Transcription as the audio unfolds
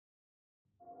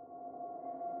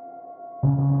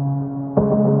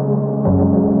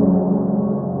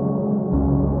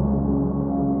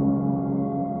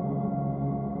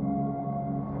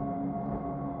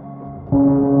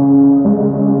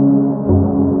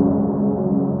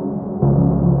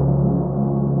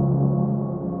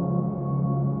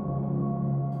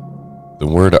The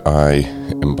word I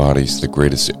embodies the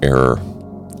greatest error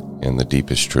and the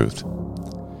deepest truth,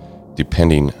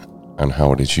 depending on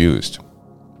how it is used.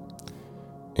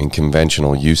 In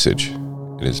conventional usage,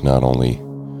 it is not only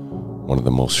one of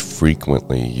the most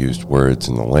frequently used words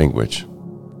in the language,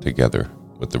 together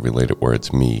with the related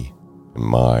words me and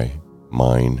my,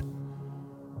 mine,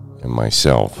 and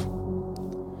myself,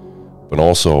 but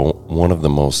also one of the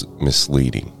most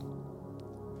misleading.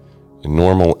 In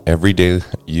normal, everyday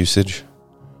usage,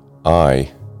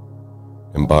 I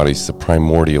embodies the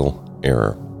primordial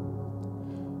error,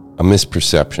 a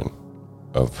misperception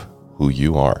of who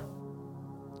you are,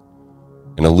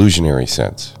 an illusionary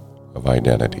sense of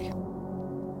identity.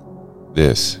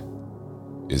 This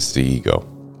is the ego.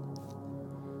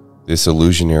 This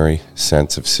illusionary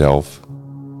sense of self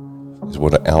is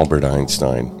what Albert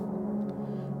Einstein,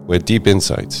 who had deep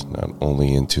insights not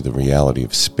only into the reality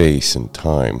of space and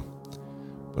time,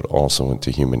 but also into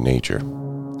human nature,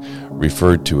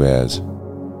 referred to as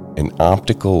an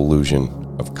optical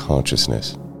illusion of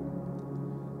consciousness.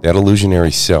 That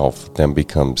illusionary self then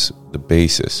becomes the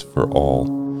basis for all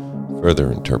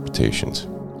further interpretations,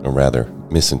 or rather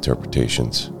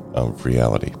misinterpretations of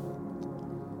reality.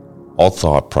 All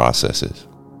thought processes,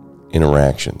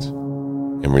 interactions,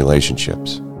 and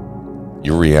relationships,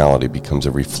 your reality becomes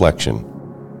a reflection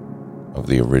of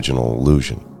the original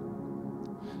illusion.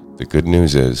 The good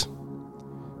news is,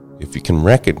 if you can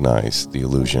recognize the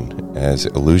illusion as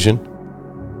illusion,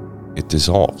 it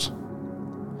dissolves.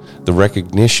 The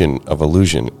recognition of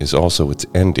illusion is also its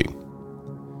ending.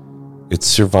 Its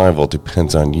survival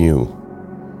depends on you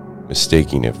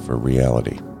mistaking it for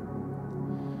reality.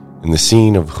 In the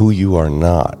scene of who you are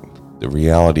not, the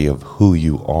reality of who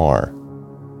you are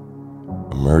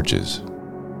emerges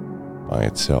by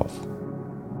itself.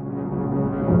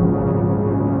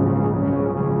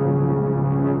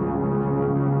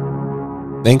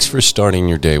 Thanks for starting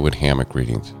your day with hammock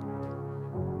readings,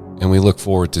 and we look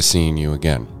forward to seeing you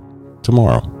again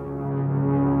tomorrow.